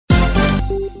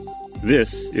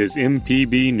This is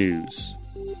MPB News.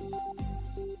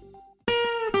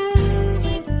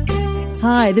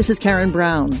 Hi, this is Karen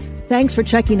Brown. Thanks for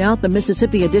checking out the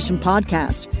Mississippi Edition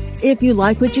podcast. If you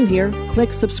like what you hear,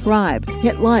 click subscribe,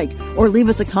 hit like, or leave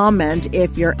us a comment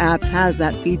if your app has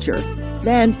that feature.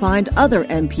 Then find other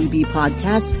MPB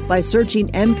podcasts by searching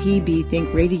MPB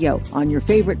Think Radio on your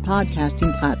favorite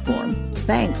podcasting platform.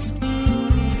 Thanks.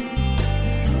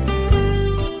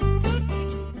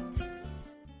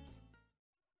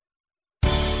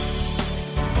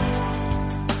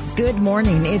 Good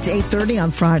morning. It's 8:30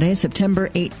 on Friday, September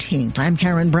 18th. I'm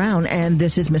Karen Brown, and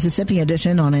this is Mississippi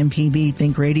Edition on MPB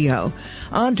Think Radio.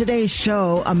 On today's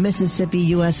show, a Mississippi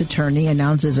U.S. attorney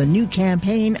announces a new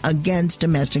campaign against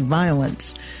domestic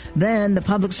violence. Then the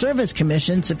Public Service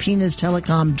Commission subpoenas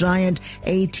telecom giant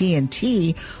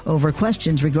AT&T over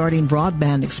questions regarding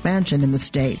broadband expansion in the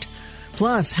state.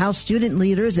 Plus, how student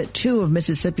leaders at two of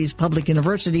Mississippi's public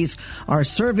universities are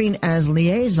serving as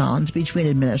liaisons between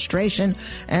administration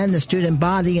and the student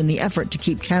body in the effort to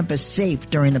keep campus safe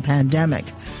during the pandemic.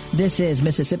 This is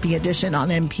Mississippi Edition on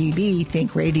MPB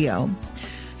Think Radio.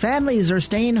 Families are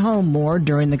staying home more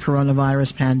during the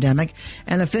coronavirus pandemic,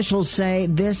 and officials say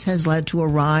this has led to a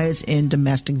rise in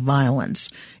domestic violence.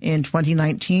 In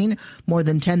 2019, more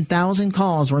than 10,000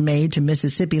 calls were made to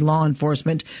Mississippi law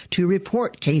enforcement to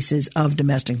report cases of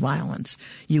domestic violence.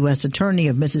 U.S. Attorney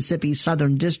of Mississippi's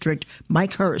Southern District,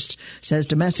 Mike Hurst, says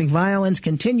domestic violence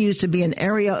continues to be an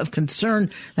area of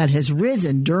concern that has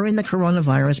risen during the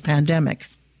coronavirus pandemic.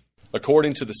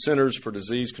 According to the Centers for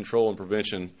Disease Control and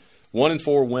Prevention, 1 in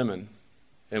 4 women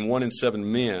and 1 in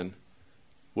 7 men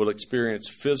will experience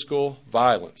physical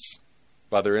violence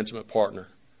by their intimate partner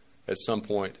at some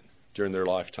point during their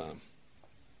lifetime.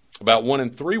 About 1 in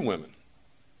 3 women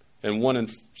and 1 in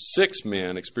 6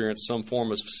 men experience some form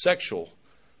of sexual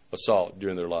assault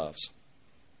during their lives.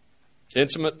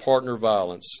 Intimate partner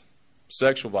violence,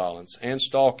 sexual violence, and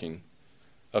stalking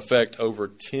affect over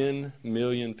 10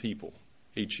 million people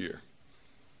each year.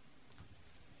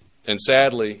 And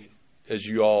sadly, as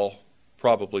you all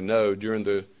probably know, during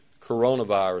the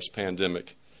coronavirus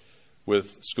pandemic,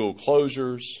 with school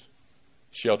closures,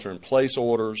 shelter-in-place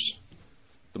orders,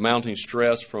 the mounting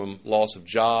stress from loss of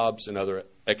jobs and other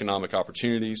economic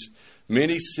opportunities,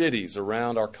 many cities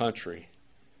around our country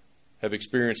have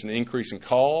experienced an increase in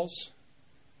calls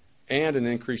and an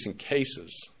increase in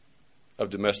cases of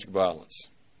domestic violence.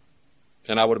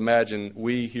 And I would imagine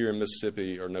we here in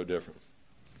Mississippi are no different.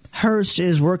 Hurst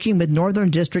is working with Northern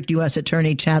District U.S.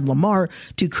 Attorney Chad Lamar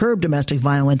to curb domestic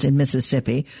violence in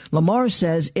Mississippi. Lamar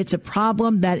says it's a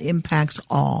problem that impacts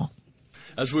all.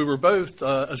 As we were both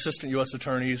assistant U.S.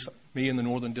 attorneys, me in the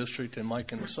Northern District and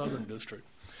Mike in the Southern District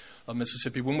of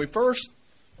Mississippi, when we first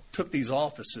took these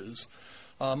offices,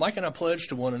 Mike and I pledged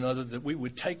to one another that we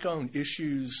would take on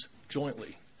issues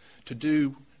jointly to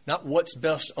do not what's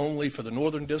best only for the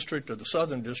Northern District or the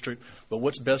Southern District, but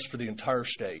what's best for the entire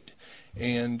state.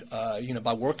 And,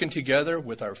 by working together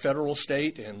with our federal,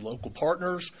 state, and local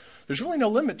partners, there's really no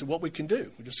limit to what we can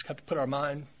do. We just have to put our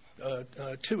mind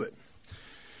to it.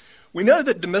 We know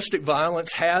that domestic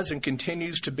violence has and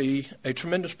continues to be a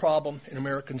tremendous problem in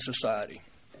American society.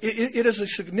 It is a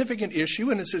significant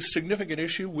issue, and it's a significant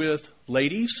issue with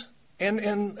ladies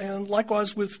and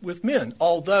likewise with men,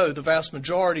 although the vast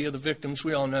majority of the victims,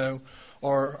 we all know,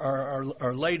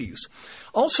 are ladies.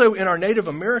 Also, in our Native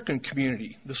American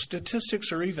community, the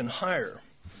statistics are even higher.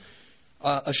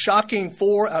 A shocking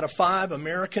 4 out of 5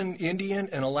 American, Indian,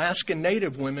 and Alaskan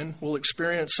Native women will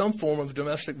experience some form of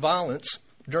domestic violence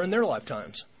during their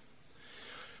lifetimes.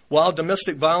 While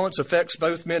domestic violence affects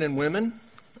both men and women,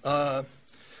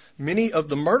 many of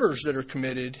the murders that are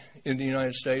committed in the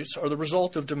United States are the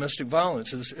result of domestic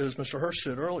violence, as Mr. Hurst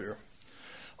said earlier.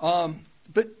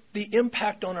 But the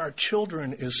impact on our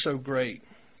children is so great.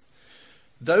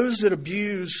 Those that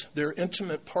abuse their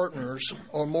intimate partners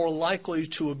are more likely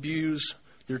to abuse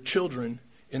their children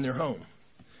in their home.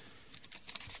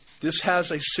 This has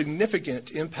a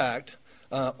significant impact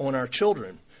on our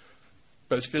children,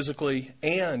 both physically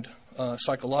and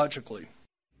psychologically.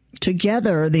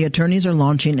 Together, the attorneys are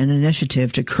launching an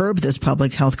initiative to curb this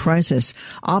public health crisis.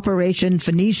 Operation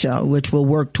Pheonecia, which will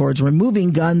work towards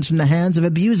removing guns from the hands of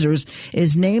abusers,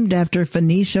 is named after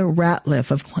Pheonecia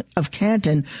Ratliff of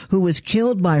Canton, who was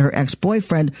killed by her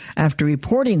ex-boyfriend after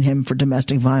reporting him for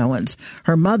domestic violence.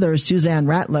 Her mother, Suzanne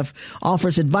Ratliff,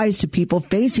 offers advice to people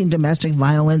facing domestic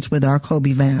violence with our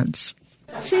Kobe Vance.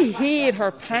 She hid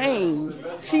her pain.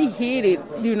 She hid it,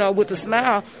 with a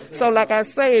smile. So like I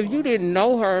say, if you didn't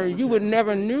know her, you would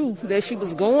never knew that she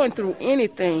was going through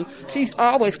anything. She's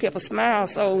always kept a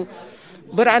smile.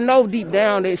 But I know deep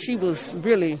down that she was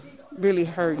really really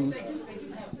hurting.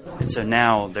 And so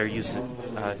now they're using,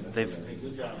 they've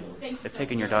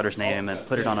taken your daughter's name and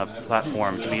put it on a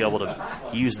platform to be able to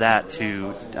use that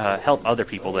to help other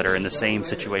people that are in the same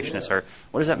situation as her.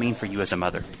 What does that mean for you as a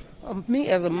mother? Me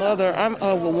as a mother, I'm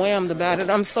overwhelmed about it.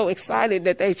 I'm so excited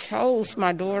that they chose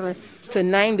my daughter to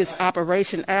name this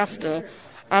operation after.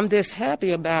 I'm just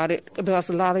happy about it because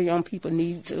a lot of young people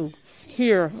need to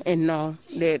hear and know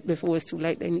that before it's too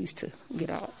late, they need to get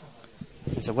out.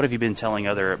 So what have you been telling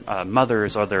other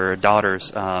mothers or their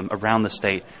daughters around the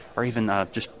state, or even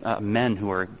just men who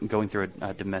are going through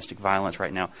domestic violence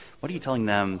right now? What are you telling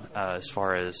them as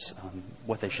far as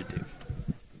what they should do?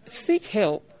 Seek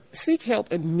help. Seek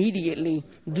help immediately.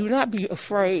 Do not be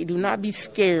afraid. Do not be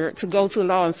scared to go to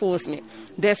law enforcement.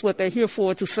 That's what they're here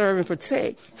for, to serve and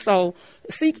protect. So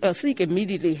seek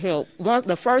immediately help.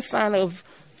 The first sign of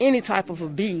any type of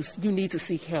abuse, you need to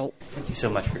seek help. Thank you so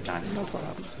much for your time. No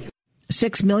problem.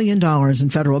 $6 million in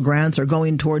federal grants are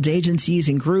going towards agencies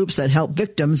and groups that help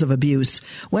victims of abuse.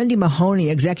 Wendy Mahoney,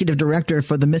 executive director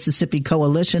for the Mississippi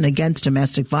Coalition Against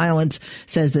Domestic Violence,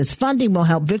 says this funding will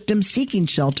help victims seeking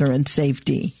shelter and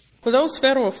safety. Well, those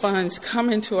federal funds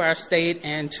come into our state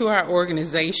and to our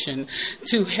organization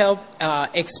to help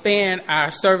expand our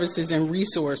services and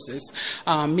resources,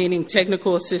 meaning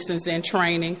technical assistance and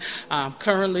training.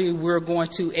 Currently, we're going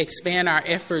to expand our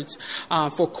efforts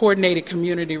for coordinated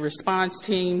community response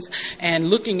teams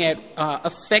and looking at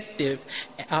effective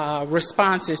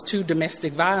responses to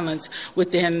domestic violence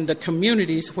within the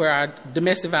communities where our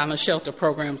domestic violence shelter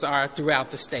programs are throughout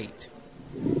the state.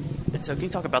 And so can you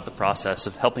talk about the process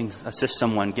of helping assist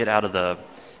someone get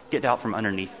out from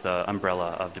underneath the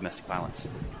umbrella of domestic violence?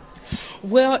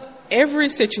 Well, every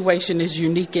situation is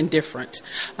unique and different.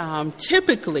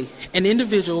 Typically, an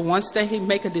individual, once they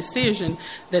make a decision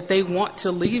that they want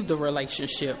to leave the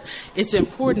relationship, it's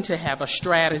important to have a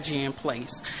strategy in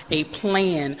place, a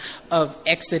plan of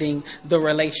exiting the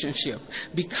relationship.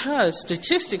 Because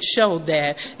statistics show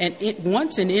that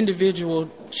once an individual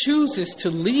chooses to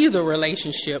leave the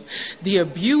relationship, the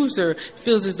abuser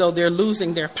feels as though they're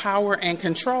losing their power and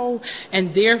control,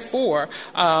 and therefore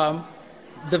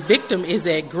the victim is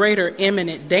at greater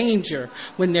imminent danger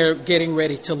when they're getting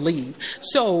ready to leave.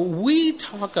 So we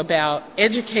talk about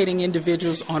educating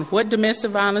individuals on what domestic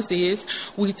violence is.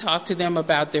 We talk to them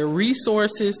about their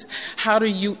resources. How do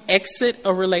you exit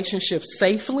a relationship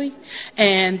safely?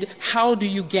 And how do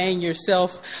you gain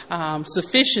yourself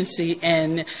sufficiency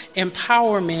and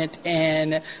empowerment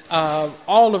and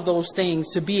all of those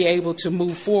things to be able to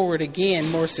move forward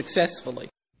again more successfully?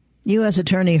 U.S.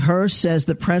 Attorney Hurst says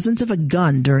the presence of a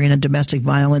gun during a domestic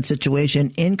violence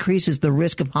situation increases the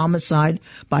risk of homicide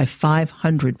by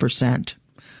 500%.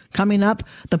 Coming up,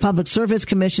 the Public Service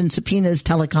Commission subpoenas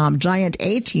telecom giant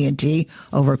AT&T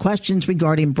over questions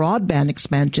regarding broadband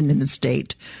expansion in the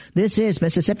state. This is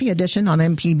Mississippi Edition on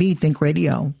MPB Think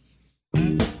Radio.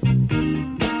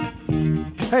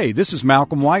 Hey, this is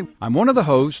Malcolm White. I'm one of the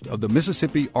hosts of the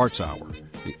Mississippi Arts Hour,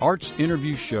 the arts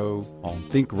interview show on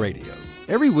Think Radio.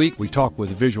 Every week, we talk with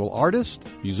visual artists,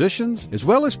 musicians, as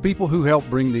well as people who help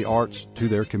bring the arts to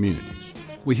their communities.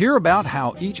 We hear about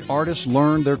how each artist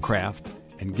learned their craft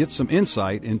and get some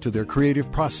insight into their creative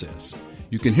process.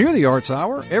 You can hear the Arts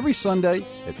Hour every Sunday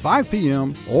at 5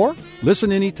 p.m. or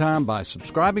listen anytime by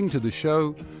subscribing to the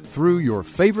show through your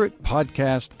favorite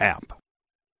podcast app.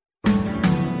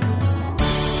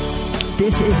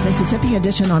 This is Mississippi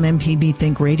Edition on MPB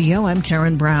Think Radio. I'm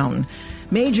Karen Brown.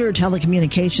 Major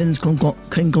telecommunications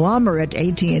conglomerate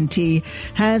AT&T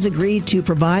has agreed to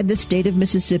provide the state of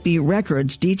Mississippi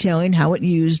records detailing how it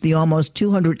used the almost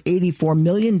 $284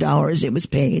 million it was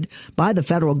paid by the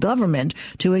federal government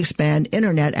to expand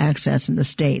Internet access in the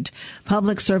state.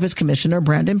 Public Service Commissioner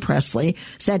Brandon Presley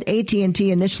said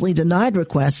AT&T initially denied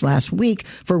requests last week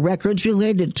for records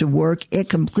related to work it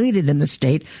completed in the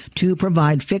state to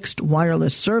provide fixed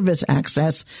wireless service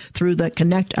access through the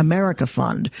Connect America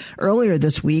Fund. Earlier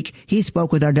this week, he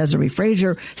spoke with our Desiree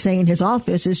Frazier, saying his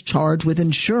office is charged with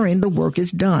ensuring the work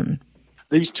is done.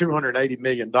 These $280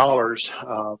 million,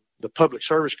 the public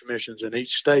service commissions in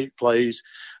each state plays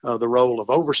the role of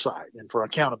oversight and for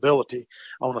accountability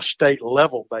on a state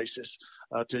level basis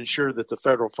to ensure that the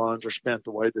federal funds are spent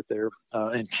the way that they're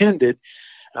intended.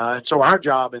 And so our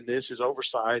job in this is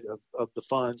oversight of the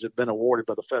funds that have been awarded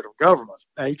by the federal government.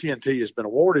 AT&T has been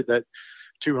awarded that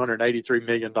 $283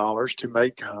 million to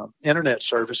make Internet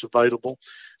service available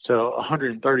to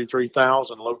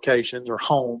 133,000 locations or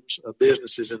homes of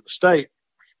businesses in the state.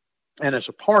 And as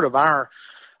a part of our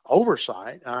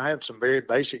oversight, I have some very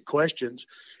basic questions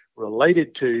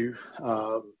related to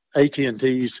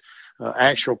AT&T's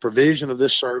actual provision of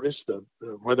this service,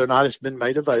 whether or not it's been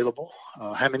made available,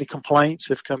 how many complaints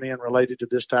have come in related to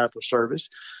this type of service.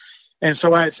 And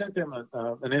so I had sent them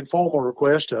an informal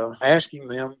request asking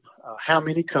them how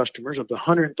many customers of the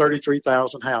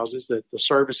 133,000 houses that the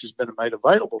service has been made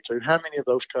available to, how many of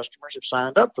those customers have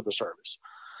signed up for the service.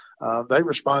 They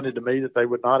responded to me that they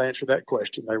would not answer that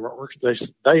question.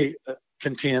 They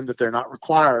contend that they're not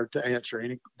required to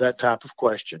answer that type of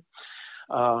question.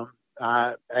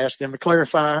 I asked them to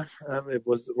clarify,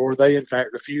 were they in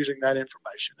fact refusing that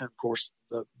information? And of course,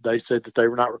 they said that they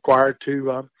were not required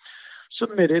to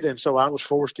submit it. And so I was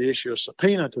forced to issue a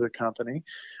subpoena to the company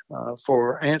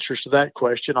for answers to that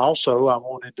question. Also, I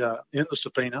wanted in the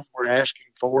subpoena, we're asking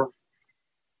for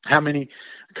how many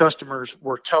customers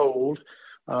were told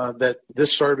that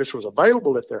this service was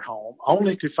available at their home,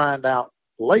 only to find out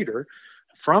later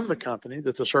from the company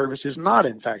that the service is not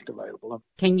in fact available.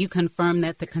 Can you confirm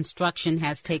that the construction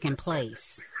has taken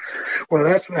place? Well,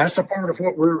 that's a part of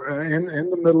what we're in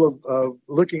the middle of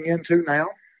looking into now.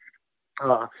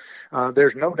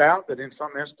 There's no doubt that in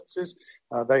some instances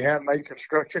they have made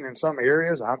construction in some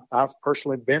areas. I've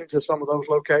personally been to some of those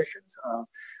locations.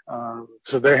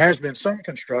 So there has been some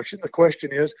construction. The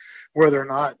question is whether or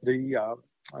not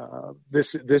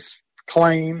this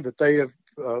claim that they have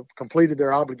completed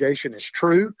their obligation is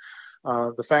true.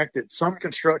 The fact that some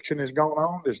construction has gone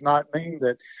on does not mean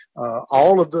that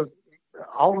all of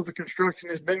the construction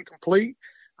has been complete.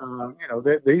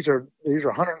 These are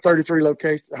 133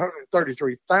 locations,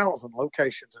 133,000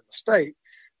 locations in the state,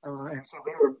 and so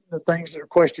there are the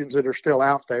questions that are still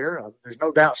out there. There's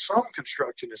no doubt some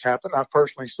construction has happened. I've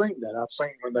personally seen that. I've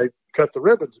seen when they cut the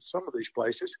ribbons at some of these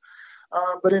places,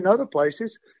 but in other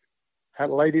places, had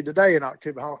a lady today in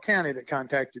Oktibbeha County that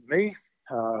contacted me.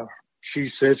 She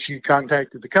said she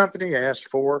contacted the company, asked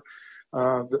for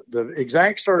the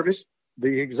exact service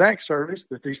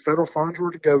that these federal funds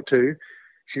were to go to.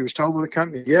 She was told by the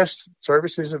company, yes,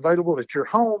 service is available at your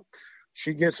home.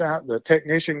 She gets out, the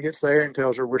technician gets there and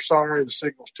tells her, we're sorry, the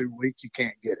signal's too weak, you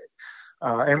can't get it.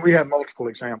 And we have multiple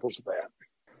examples of that.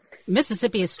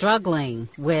 Mississippi is struggling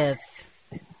with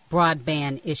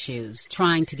broadband issues,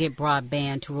 trying to get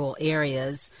broadband to rural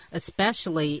areas,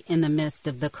 especially in the midst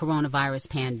of the coronavirus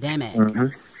pandemic. Mm-hmm.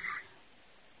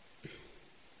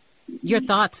 Your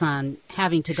thoughts on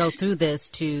having to go through this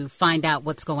to find out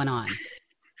what's going on?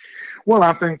 Well,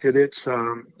 I think that it's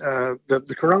the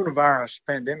coronavirus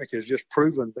pandemic has just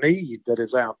proven the need that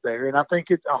is out there. And I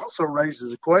think it also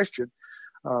raises a question.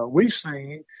 We've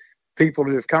seen people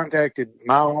who have contacted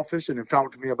my office and have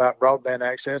talked to me about broadband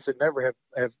access that never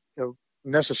have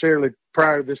necessarily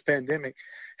prior to this pandemic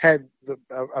had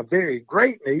a very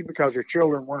great need because their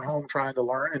children weren't home trying to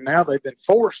learn. And now they've been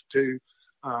forced to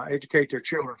educate their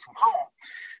children from home.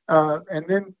 And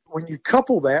then when you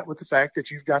couple that with the fact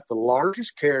that you've got the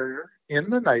largest carrier in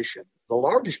the nation, the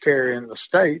largest carrier in the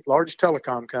state, largest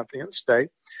telecom company in the state,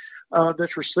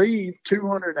 that's received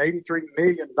 $283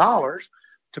 million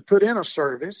to put in a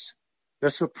service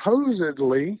that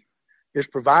supposedly is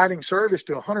providing service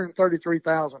to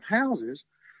 133,000 houses,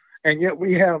 and yet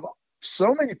we have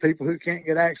so many people who can't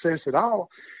get access at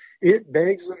all, it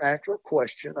begs the natural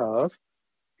question of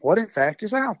what in fact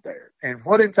is out there and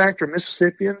what in fact are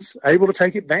Mississippians able to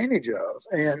take advantage of.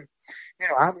 And,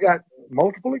 I've got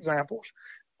multiple examples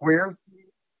where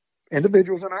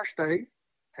individuals in our state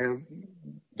have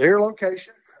their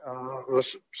location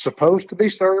was supposed to be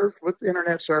served with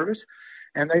internet service,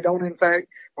 and they don't, in fact,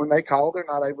 when they call, they're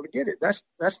not able to get it. That's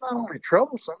not only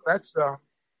troublesome, that's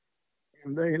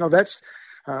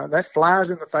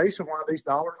flies in the face of why these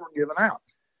dollars were given out.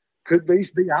 Could these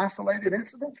be isolated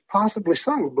incidents? Possibly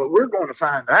so, but we're going to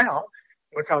find out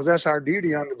because that's our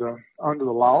duty under the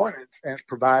law, and it's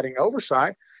providing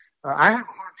oversight. I have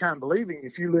a hard time believing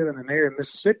if you live in an area of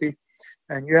Mississippi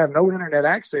and you have no internet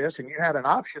access and you had an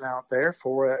option out there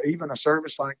for even a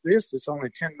service like this that's only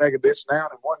 10 megabits down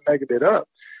and 1 megabit up,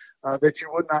 that you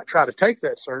would not try to take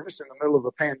that service in the middle of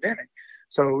a pandemic.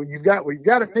 So we've got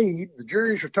a need. The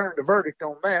jury's returned a verdict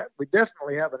on that. We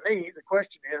definitely have a need. The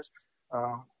question is,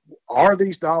 are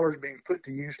these dollars being put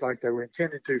to use like they were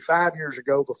intended to 5 years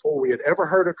ago before we had ever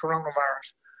heard of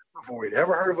coronavirus, before we'd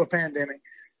ever heard of a pandemic,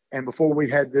 and before we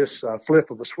had this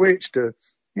flip of a switch to,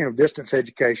 distance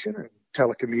education and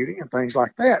telecommuting and things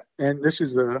like that. And this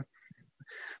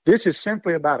is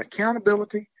simply about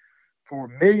accountability for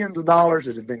millions of dollars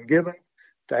that have been given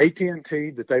to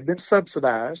AT&T, that they've been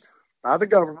subsidized by the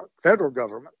government, federal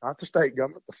government, not the state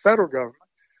government, the federal government,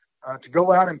 to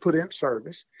go out and put in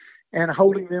service, and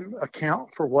holding them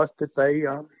account for what that they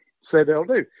say they'll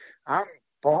do. I'm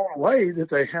blown away that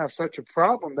they have such a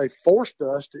problem. They forced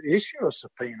us to issue a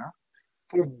subpoena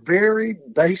for very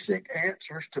basic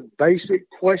answers to basic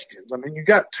questions. I mean, you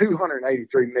got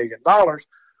 $283 million.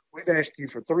 We've asked you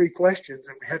for 3 questions,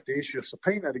 and we have to issue a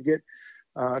subpoena to get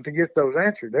those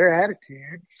answered. Their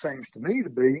attitude seems to me to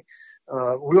be,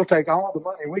 we'll take all the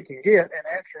money we can get and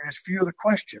answer as few of the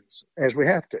questions as we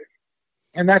have to.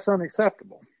 And that's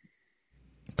unacceptable.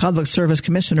 Public Service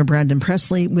Commissioner Brandon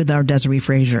Presley with our Desiree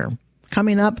Frazier.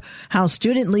 Coming up, how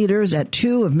student leaders at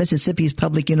 2 of Mississippi's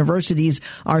public universities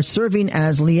are serving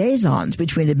as liaisons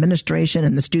between administration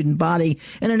and the student body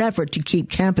in an effort to keep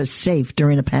campus safe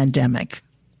during a pandemic.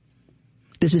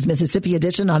 This is Mississippi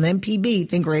Edition on MPB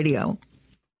Think Radio.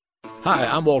 Hi,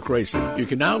 I'm Walt Grayson. You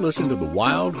can now listen to the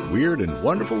wild, weird, and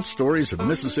wonderful stories of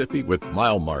Mississippi with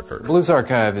Mile Marker. Blues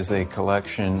Archive is a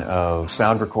collection of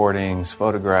sound recordings,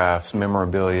 photographs,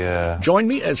 memorabilia. Join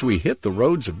me as we hit the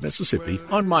roads of Mississippi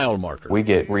on Mile Marker. We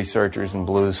get researchers and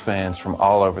blues fans from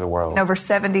all over the world. Over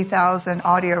 70,000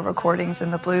 audio recordings in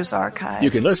the Blues Archive.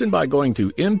 You can listen by going to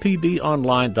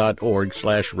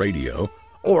mpbonline.org/radio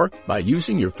or by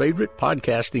using your favorite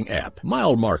podcasting app.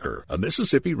 Mile Marker, a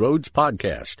Mississippi Roads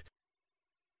podcast.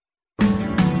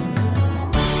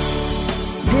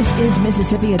 This is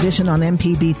Mississippi Edition on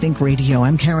MPB Think Radio.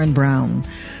 I'm Karen Brown.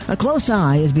 A close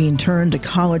eye is being turned to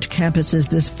college campuses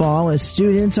this fall as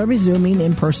students are resuming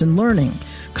in-person learning.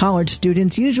 College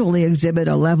students usually exhibit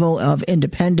a level of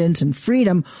independence and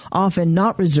freedom often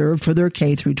not reserved for their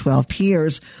K-12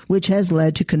 peers, which has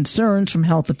led to concerns from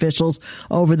health officials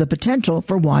over the potential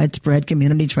for widespread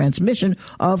community transmission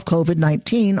of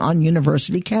COVID-19 on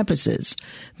university campuses.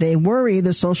 They worry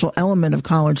the social element of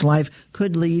college life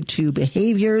could lead to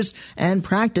behaviors and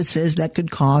practices that could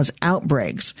cause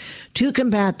outbreaks. To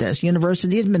combat this,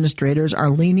 university administrators are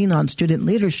leaning on student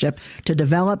leadership to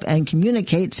develop and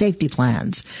communicate safety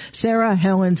plans. Sarah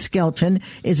Helen Skelton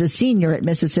is a senior at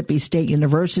Mississippi State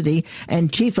University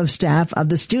and chief of staff of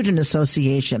the Student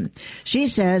Association. She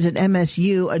says at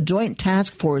MSU, a joint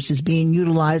task force is being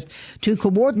utilized to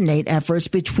coordinate efforts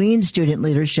between student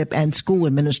leadership and school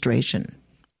administration.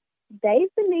 They've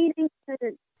been meeting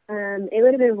since it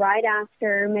would have been right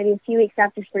after, maybe a few weeks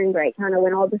after spring break, kind of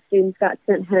when all the students got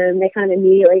sent home. They kind of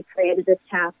immediately created this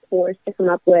task force to come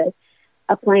up with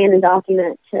a plan and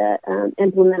document to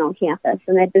implement on campus.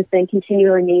 And they've just been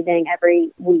continually meeting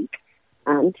every week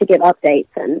to give updates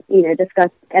and,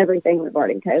 discuss everything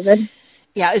regarding COVID.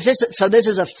 Yeah, this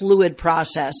is a fluid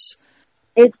process?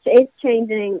 It's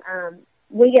changing.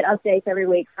 We get updates every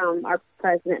week from our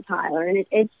president, Tyler, and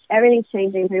everything's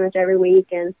changing pretty much every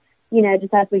week. And,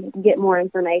 just as we get more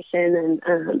information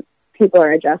and people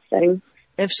are adjusting.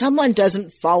 If someone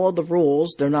doesn't follow the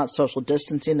rules, they're not social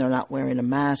distancing, they're not wearing a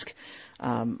mask,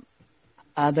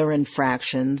 other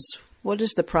infractions, what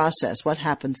is the process? What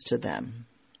happens to them?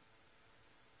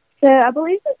 So I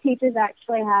believe that teachers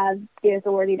actually have the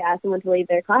authority to ask someone to leave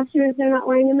their classroom if they're not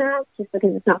wearing a mask, just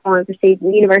because it's not following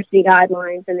university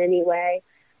guidelines in any way.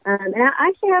 And I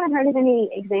actually haven't heard of any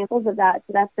examples of that,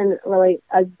 so that's been really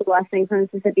a blessing from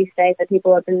Mississippi State that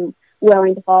people have been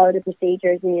willing to follow the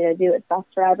procedures and, do what's best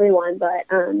for everyone. But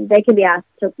they can be asked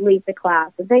to leave the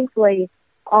class. And thankfully,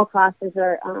 all classes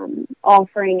are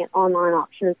offering an online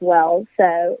option as well,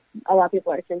 so a lot of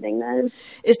people are attending those.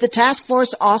 Is the task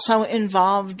force also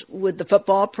involved with the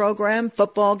football program,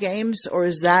 football games, or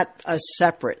is that a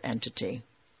separate entity?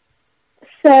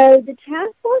 So the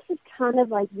task force is kind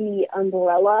of like the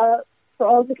umbrella for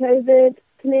all the COVID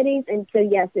committees, and so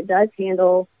yes, it does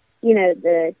handle,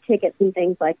 the tickets and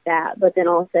things like that, but then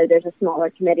also there's a smaller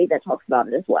committee that talks about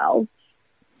it as well.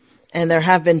 And there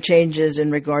have been changes in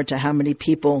regard to how many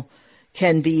people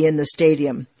can be in the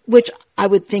stadium, which I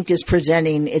would think is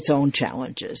presenting its own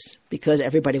challenges because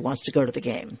everybody wants to go to the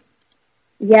game.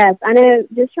 Yes, I know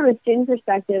just from a student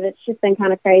perspective, it's just been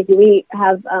kind of crazy. We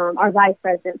have our vice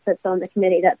president sits on the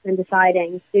committee that's been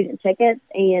deciding student tickets,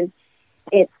 and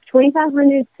it's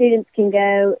 2,500 students can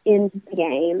go into the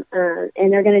game,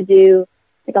 and they're going to do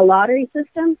like a lottery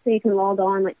system, so you can log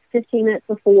on like 15 minutes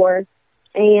before,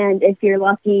 and if you're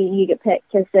lucky, you get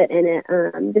picked to sit in it.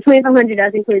 The 2,500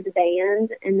 does include the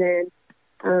band, and then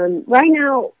right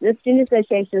now the Student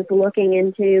Association is looking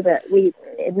into, but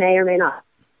it may or may not,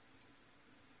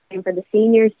 for the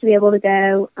seniors to be able to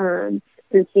go,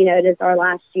 since, it is our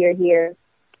last year here.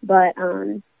 But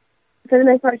for the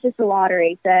most part, it's just a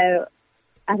lottery. So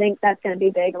I think that's going to be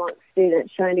big amongst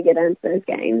students trying to get into those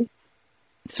games.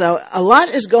 So a lot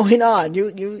is going on.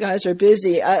 You guys are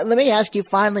busy. Let me ask you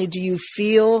finally, do you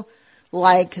feel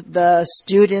like the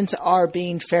students are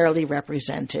being fairly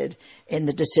represented in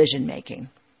the decision making?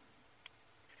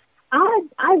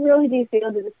 I really do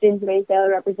feel that the Student Debate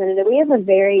Fairly Represented, we have a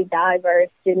very diverse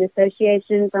student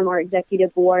association from our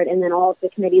executive board and then all of the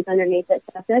committees underneath it.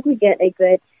 So I feel like we get a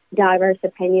good diverse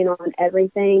opinion on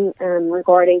everything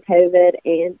regarding COVID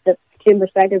and the student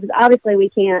perspective. Because obviously we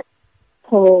can't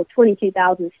pull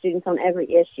 22,000 students on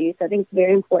every issue. So I think it's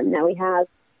very important that we have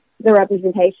the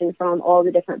representation from all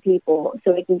the different people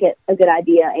so we can get a good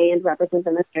idea and represent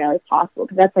them as fairly as possible,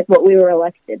 because that's like what we were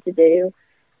elected to do.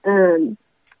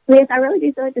 Yes, I really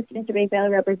do feel like the students are being fairly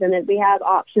represented. We have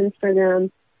options for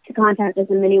them to contact us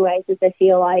in many ways if they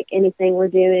feel like anything we're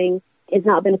doing is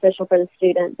not beneficial for the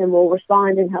students, and we'll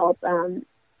respond and help. And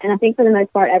I think for the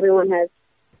most part, everyone has,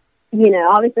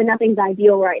 obviously nothing's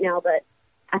ideal right now, but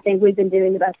I think we've been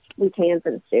doing the best we can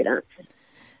for the students.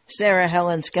 Sarah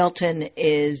Helen Skelton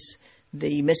is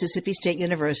the Mississippi State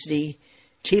University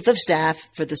Chief of Staff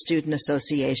for the Student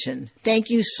Association. Thank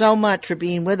you so much for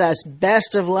being with us.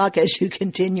 Best of luck as you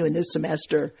continue in this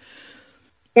semester.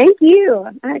 Thank you.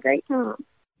 I had a great time.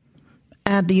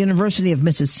 At the University of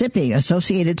Mississippi,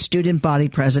 Associated Student Body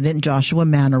President Joshua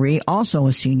Mannery, also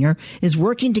a senior, is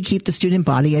working to keep the student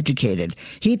body educated.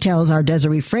 He tells our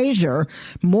Desiree Frazier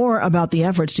more about the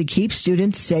efforts to keep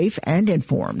students safe and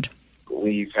informed.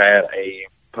 We've had a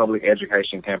public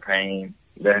education campaign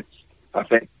that's, I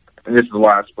think, and this is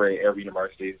widespread, every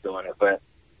university is doing it, but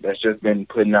that's just been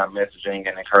putting out messaging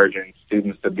and encouraging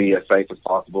students to be as safe as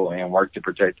possible and work to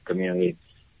protect the community.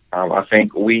 I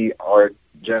think we are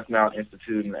just now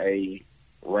instituting a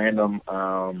random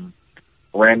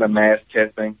mass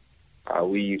testing.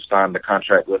 We've signed a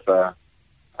contract with a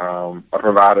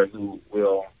provider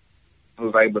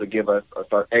who's able to give us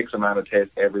a X amount of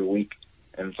tests every week,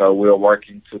 and so we're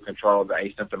working to control the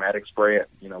asymptomatic spread.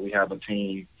 We have a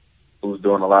team who's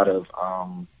doing a lot of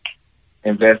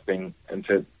investing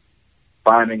into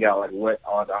finding out what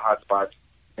are the hot spots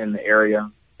in the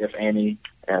area, if any,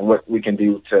 and what we can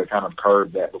do to kind of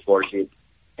curb that before it gets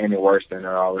any worse than it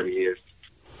already is.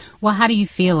 Well, how do you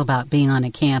feel about being on a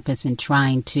campus and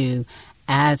trying to,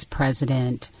 as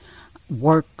president,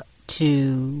 work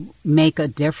to make a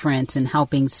difference in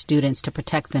helping students to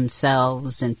protect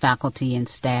themselves and faculty and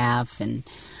staff and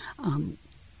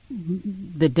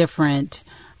the different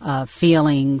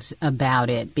feelings about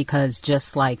it? Because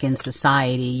just like in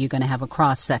society, you're going to have a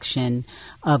cross-section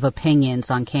of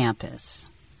opinions on campus.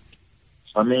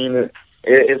 I mean,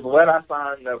 it's what I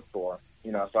signed up for,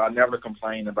 so I never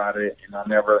complain about it, and I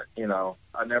never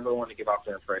want to give off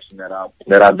the impression that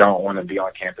I don't want to be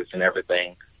on campus and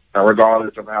everything. Now,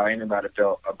 regardless of how anybody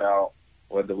felt about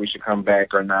whether we should come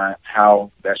back or not,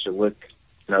 how that should look,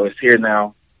 it's here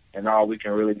now, and all we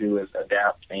can really do is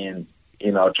adapt and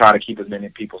try to keep as many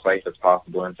people safe as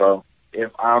possible. And so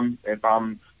if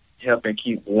I'm helping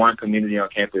keep one community on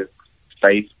campus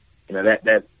safe,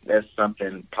 that's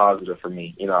something positive for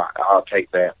me. I'll take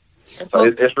that. And so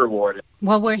it's rewarding.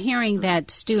 Well, we're hearing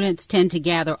that students tend to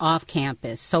gather off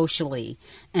campus socially,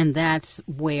 and that's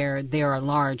where there are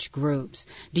large groups.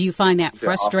 Do you find that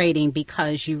frustrating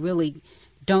because you really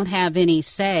don't have any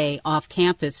say off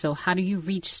campus? So how do you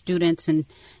reach students and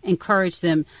encourage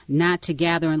them not to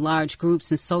gather in large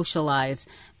groups and socialize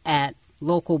at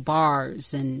local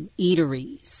bars and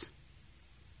eateries?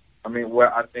 I mean,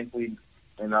 I think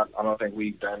I don't think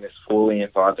we've done this fully,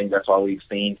 and so I think that's why we've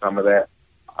seen some of that.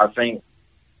 I think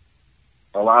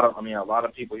a lot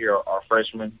of people here are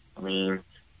freshmen. I mean,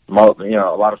 a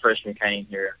lot of freshmen came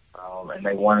here, and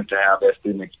they wanted to have that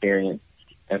student experience.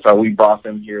 And so we brought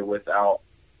them here without,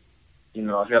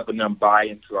 helping them buy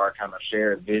into our kind of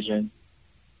shared vision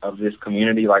of this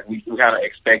community. Like we kind of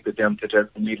expected them to just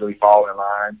immediately fall in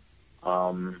line,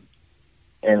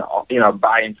 and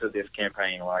buy into this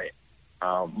campaign, right?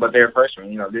 But they're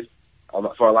freshmen.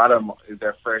 For a lot of them, it's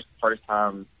their first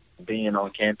time being on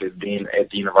campus, being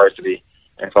at the university.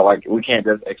 And so, we can't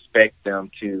just expect them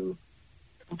to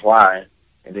comply.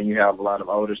 And then you have a lot of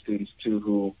older students, too,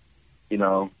 who,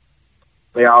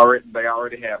 they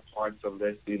already have parts of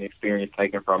their student experience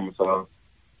taken from them. So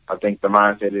I think the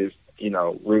mindset is,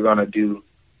 we're going to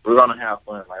have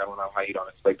fun. I don't know how you don't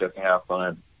expect us to have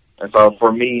fun. And so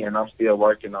for me, and I'm still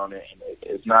working on it, and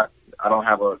it's not, I don't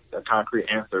have a concrete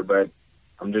answer, but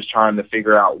I'm just trying to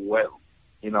figure out what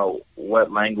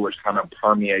language kind of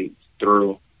permeates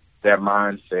through that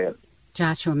mindset.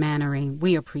 Joshua Mannering,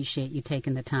 we appreciate you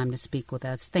taking the time to speak with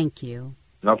us. Thank you.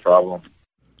 No problem.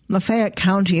 Lafayette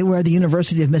County, where the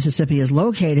University of Mississippi is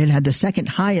located, had the second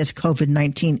highest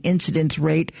COVID-19 incidence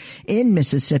rate in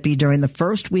Mississippi during the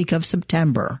first week of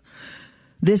September.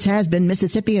 This has been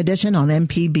Mississippi Edition on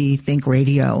MPB Think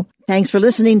Radio. Thanks for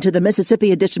listening to the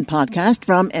Mississippi Edition podcast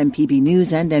from MPB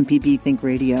News and MPB Think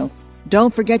Radio.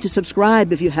 Don't forget to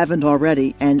subscribe if you haven't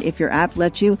already, and if your app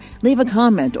lets you, leave a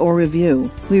comment or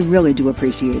review. We really do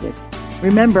appreciate it.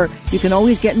 Remember, you can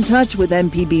always get in touch with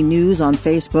MPB News on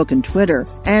Facebook and Twitter,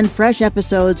 and fresh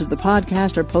episodes of the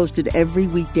podcast are posted every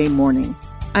weekday morning.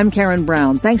 I'm Karen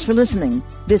Brown. Thanks for listening.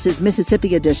 This is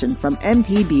Mississippi Edition from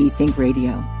MPB Think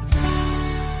Radio.